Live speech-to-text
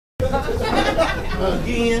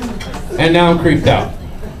Again. And now I'm creeped out.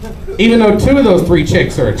 Even though 2 of those 3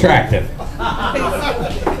 chicks are attractive.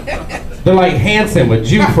 They're like Hanson with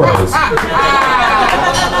Jew froze.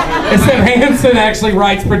 Except Hanson actually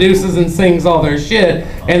writes, produces, and sings all their shit,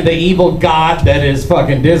 and the evil god that is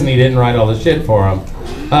fucking Disney didn't write all the shit for them.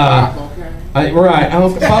 Right.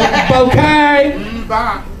 Bouquet.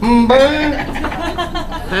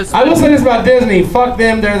 I will say this about Disney. Fuck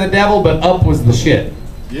them, they're the devil, but Up was the shit.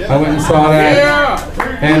 I went and saw that.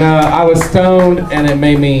 And I was stoned, and it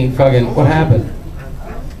made me fucking... What happened?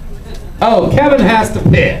 Oh, Kevin has to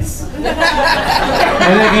piss.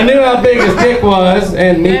 And if you knew how big his dick was,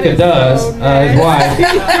 and Mika does, his wife,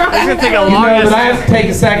 It's gonna take a you long know that I have to take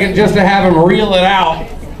a second just to have him reel it out.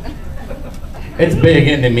 It's big,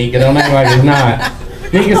 isn't it, Mika? Don't act like it's not.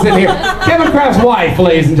 Mika's sitting here. Kevin Kraft's wife,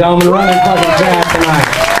 ladies and gentlemen, running fucking chat tonight.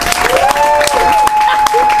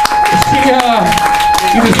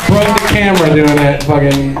 You just broke the camera doing that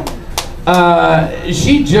fucking...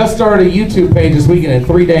 she just started a YouTube page this weekend. In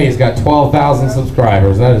 3 days got 12,000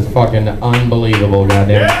 subscribers. That is fucking unbelievable,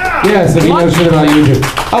 goddamn. Yes, if you know shit about YouTube.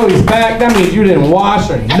 Oh, he's back? That means you didn't wash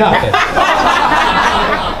or nothing.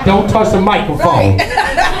 Don't touch the microphone.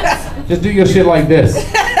 Just do your shit like this.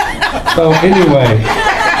 So anyway.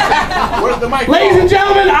 Ladies and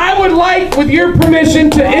gentlemen, I would like, with your permission,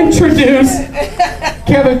 to introduce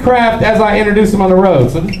Kevin Kraft as I introduce him on the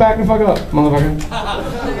road. So just back the fuck up, motherfucker.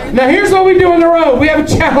 Now here's what we do on the road. We have a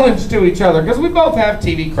challenge to each other, because we both have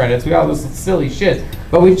TV credits. We all this silly shit.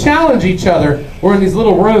 But we challenge each other. We're in these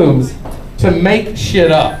little rooms to make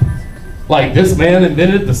shit up. Like, this man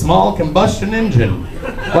invented the small combustion engine.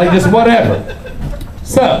 Like, just whatever.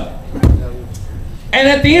 So, and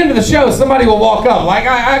at the end of the show, somebody will walk up. Like,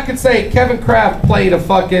 I could say Kevin Kraft played a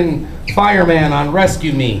fucking fireman on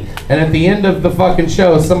Rescue Me. And at the end of the fucking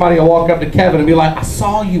show, somebody will walk up to Kevin and be like, I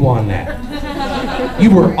saw you on that. You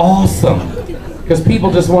were awesome. Because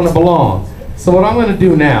people just want to belong. So what I'm going to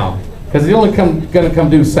do now, because he's only going to come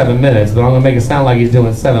do 7 minutes, but I'm going to make it sound like he's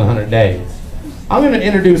doing 700 days. I'm going to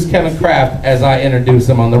introduce Kevin Kraft as I introduce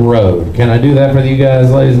him on the road. Can I do that for you guys,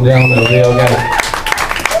 ladies and gentlemen? Okay?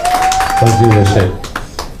 Let's do this shit.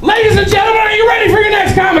 Ladies and gentlemen, are you ready for your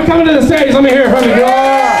next comic coming to the stage? Let me hear it from you.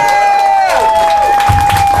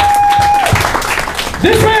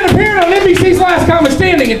 This man appeared on NBC's Last Comic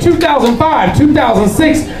Standing in 2005,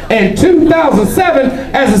 2006, and 2007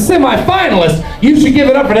 as a semi-finalist. You should give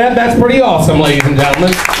it up for that. That's pretty awesome, ladies and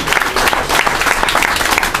gentlemen.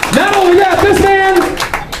 Not only that, this man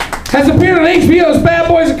has appeared on HBO's Bad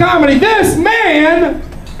Boys of Comedy. This man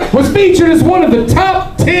was featured as one of the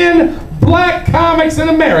top 10 black comics in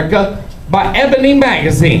America by Ebony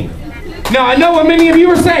Magazine. Now, I know what many of you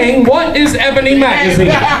are saying. What is Ebony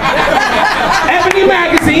Magazine? Ebony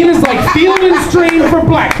Magazine is like Field and Stream for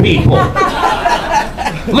black people.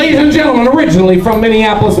 Ladies and gentlemen, originally from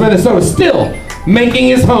Minneapolis, Minnesota, still making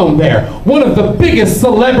his home there. One of the biggest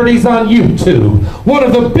celebrities on YouTube. One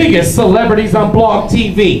of the biggest celebrities on Blog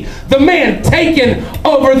TV. The man taking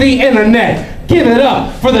over the internet. Give it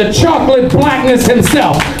up for the chocolate blackness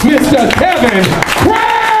himself, Mr. Kevin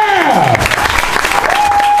Kraft!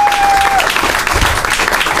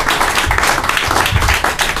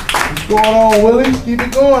 What's going on, Willys? Keep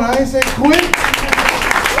it going. I ain't say quit.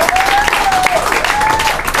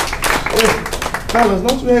 Hey, fellas,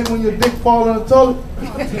 don't you hate when your dick fall in the toilet?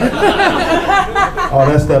 Oh,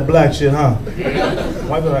 that's that black shit, huh?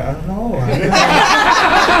 Wife be like, I don't know.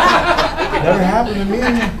 Never happened to me.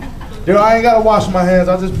 Dude, I ain't gotta wash my hands.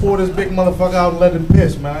 I just pour this big motherfucker out and let it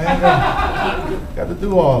piss, man. I ain't got to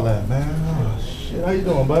do all that, man. Oh, shit. How you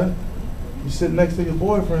doing, buddy? You sitting next to your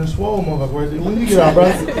boyfriend, swole motherfucker right there. When you get out,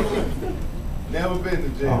 brother? Never been to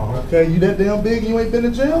jail. Oh, okay, you that damn big and you ain't been to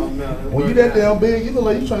jail? No. When you that damn big, you look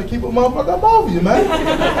like you trying to keep a motherfucker up off you, man.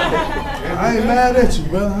 I ain't mad at you,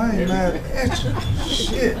 brother. I ain't mad at you.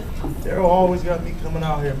 Shit. Daryl always got me coming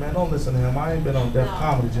out here, man. Don't listen to him. I ain't been on Def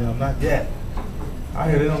Comedy Jam, not yet. I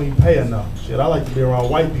hear they don't even pay enough. Shit, I like to be around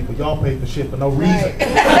white people. Y'all pay for shit for no reason.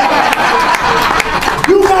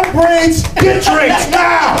 You got brains, get drinks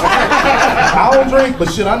now! I don't drink, but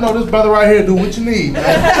shit, I know this brother right here do what you need,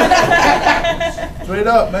 man. Straight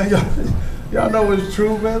up, man. Y'all know it's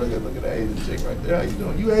true, man. Look at the Asian chick right there. How you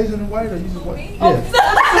doing? You Asian and white or you just white? Yeah.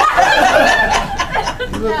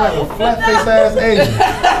 You look like a flat-faced ass Asian.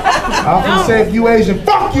 I was gonna say if you Asian,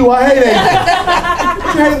 fuck you, I hate Asian.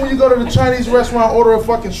 You hate when you go to the Chinese restaurant, order a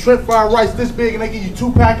fucking shrimp fried rice this big and they give you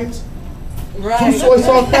 2 packets? Right. 2 soy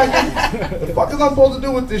sauce packets? What the fuck is I supposed to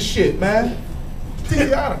do with this shit, man? I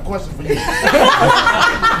got a question for you.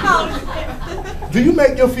 Do you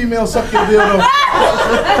make your female suck your dildo?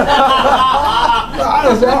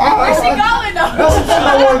 Where's she going though? That's some shit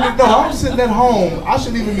I wanted to know. I'm sitting at home. I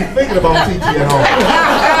shouldn't even be thinking about TT at home.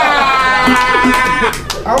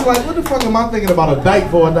 I'm like, what the fuck am I thinking about a dyke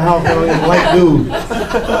for at the house when I'm like, dude?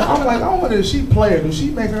 I'm like, I wonder if she play her. Do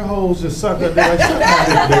she make her hoes just suck her dick? Like, suck my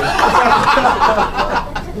dick, bitch.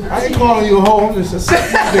 I ain't calling you a hoe. I'm just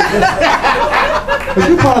suck my dick. Cause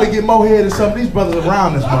you probably get more head than some of these brothers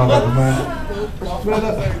around this motherfucker, man.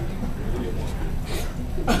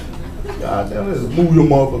 God damn, let's move your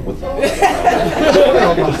motherfucker. What's on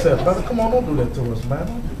myself, brother? Come on, don't do that to us,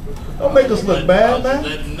 man. Don't make us look bad, man.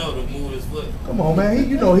 Let him know to move his foot. Come on, man.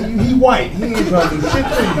 He white. He ain't trying to do shit to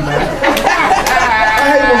you, man. I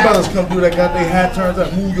hate when brothers come through that got their hat turns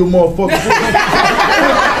up, move your motherfucker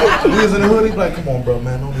foot. We was in the hood, he be like, come on, bro,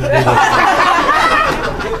 man. Don't do that.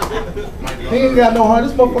 He ain't got no heart.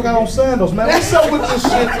 This motherfucker got on sandals, man. What's up with this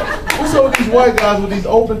shit? What's up with these white guys with these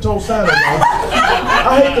open-toe sandals, man?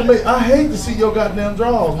 I hate to see your goddamn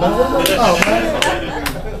drawers, man. What's up, man?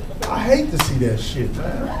 I hate to see that shit,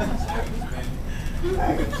 man.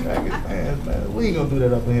 Man. We ain't gonna do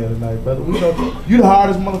that up in here tonight, brother. You the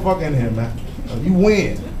hardest motherfucker in here, man. You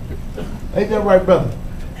win. Ain't that right, brother?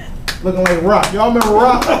 Looking like Rock. Y'all remember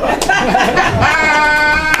Rock? I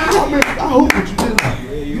hope what you did.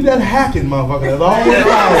 You that hacking motherfucker that's always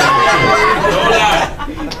fouling.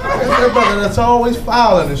 That brother that's always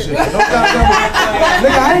fouling and shit. No goddamn.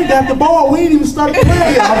 Nigga, I ain't got the ball. We ain't even started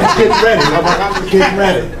playing yet. I'm just getting ready. I'm just getting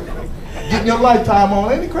ready. Getting your lifetime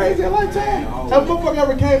on. Ain't it crazy? A lifetime? That motherfucker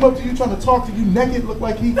ever came up to you trying to talk to you naked, look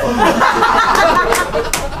like he great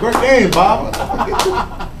game, Bob.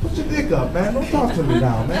 Put your dick up, man. Don't talk to me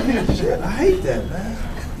now, man. Shit, I hate that, man.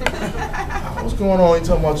 What's going on? You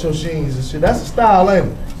talking about your jeans and shit? That's a style, ain't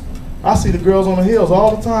it? I see the girls on the hills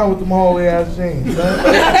all the time with them holy ass jeans, man.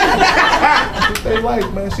 That's what they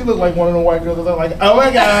like, man. She look like one of them white girls that are like, oh my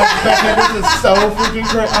God, this is so freaking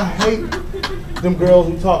great. I hate them girls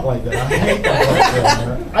who talk like that. I hate them like that,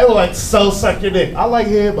 man. I would like, so suck your dick. I like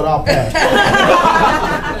head, but I'll pass.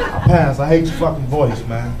 I'll pass. I hate your fucking voice,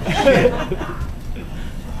 man.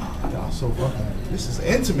 Y'all so fucking, this is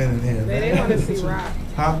intimate in here, man. They want to see Rock.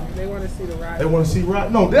 Huh? They want to see the Rock. They want to see Rock?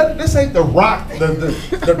 No, this ain't the Rock,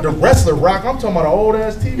 the wrestler Rock. I'm talking about an old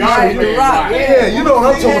ass TV show. The Rock. Yeah, you know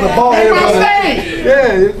what I'm talking about, the bald head brother.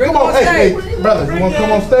 Yeah, come on, hey, brother, you want to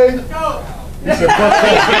come on stage? You said, fuck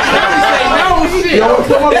that. You don't want to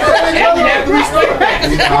come on stage, brother?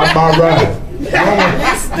 I'm my ride. You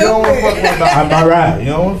don't want to fuck with I'm my ride.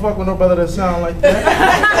 You don't want to fuck with no brother that sound like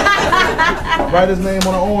that. Write his name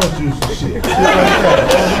on the orange juice and shit. Shit like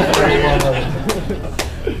that.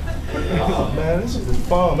 Oh, man, this is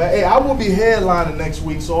fun, man. Hey, I will be headlining next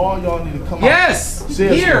week, so all y'all need to come out. Yes!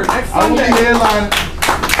 Seriously. Here, next I will Sunday. be headlining.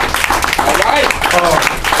 All right.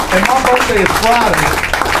 And my birthday is Friday.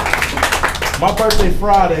 My birthday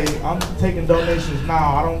Friday. I'm taking donations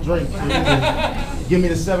now. I don't drink. So you can give me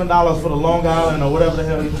the $7 for the Long Island or whatever the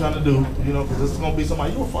hell you're trying to do. You know, because this is going to be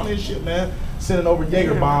somebody, you were funny as shit, man. Sending over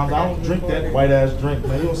Jaeger bombs. I don't drink that white ass drink,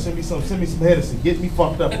 man. You don't send me some Hennessy. Get me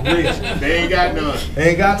fucked up and rich. They ain't got none. They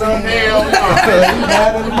ain't got none? Hell no. You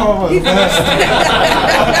mad at the motherfucker.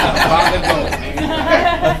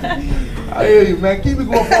 I hear you, man. Keep it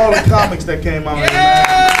going for all the comics that came out here, man.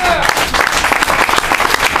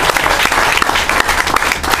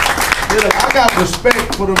 Yeah, I got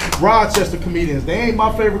respect for the Rochester comedians. They ain't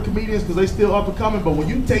my favorite comedians because they still up and coming, but when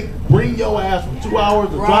you bring your ass from 2 hours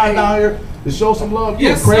to drive down here to show some love,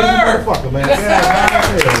 you a crazy motherfucker, man. Man.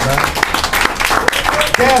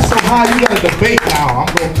 Gas so high, you got a debate now.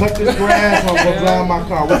 I'm gonna cut this grass, or I'm gonna drive my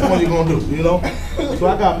car. Which one you gonna do, you know? So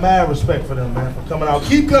I got mad respect for them, man, for coming out.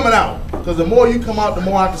 Keep coming out, because the more you come out, the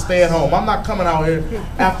more I can stay at home. I'm not coming out here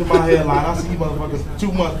after my headline. I'll see you motherfuckers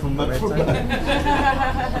 2 months from now.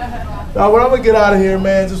 Now, when I'm gonna get out of here,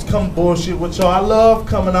 man, just come bullshit with y'all. I love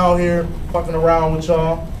coming out here, fucking around with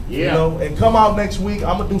y'all. Yeah. You know, and come out next week.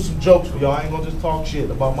 I'm gonna do some jokes for y'all. I ain't gonna just talk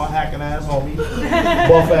shit about my hacking ass homie,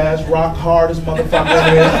 buff ass, rock hardest motherfucker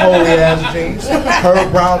in here, holy ass jeans.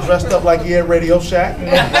 Herb Brown dressed up like he at Radio Shack. You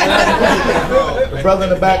know? The brother in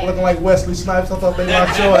the back looking like Wesley Snipes. I thought they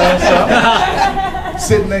locked your ass up.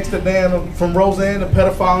 Sitting next to Dan from Roseanne, the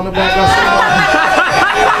pedophile in the back.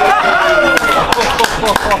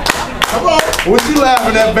 Come on. What you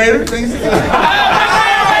laughing at, Vader?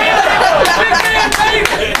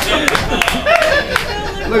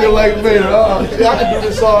 Looking like Vader. Oh, I can do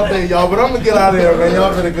this all day, y'all, but I'm gonna get out of here, man.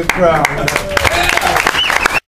 Y'all been a good crowd, man.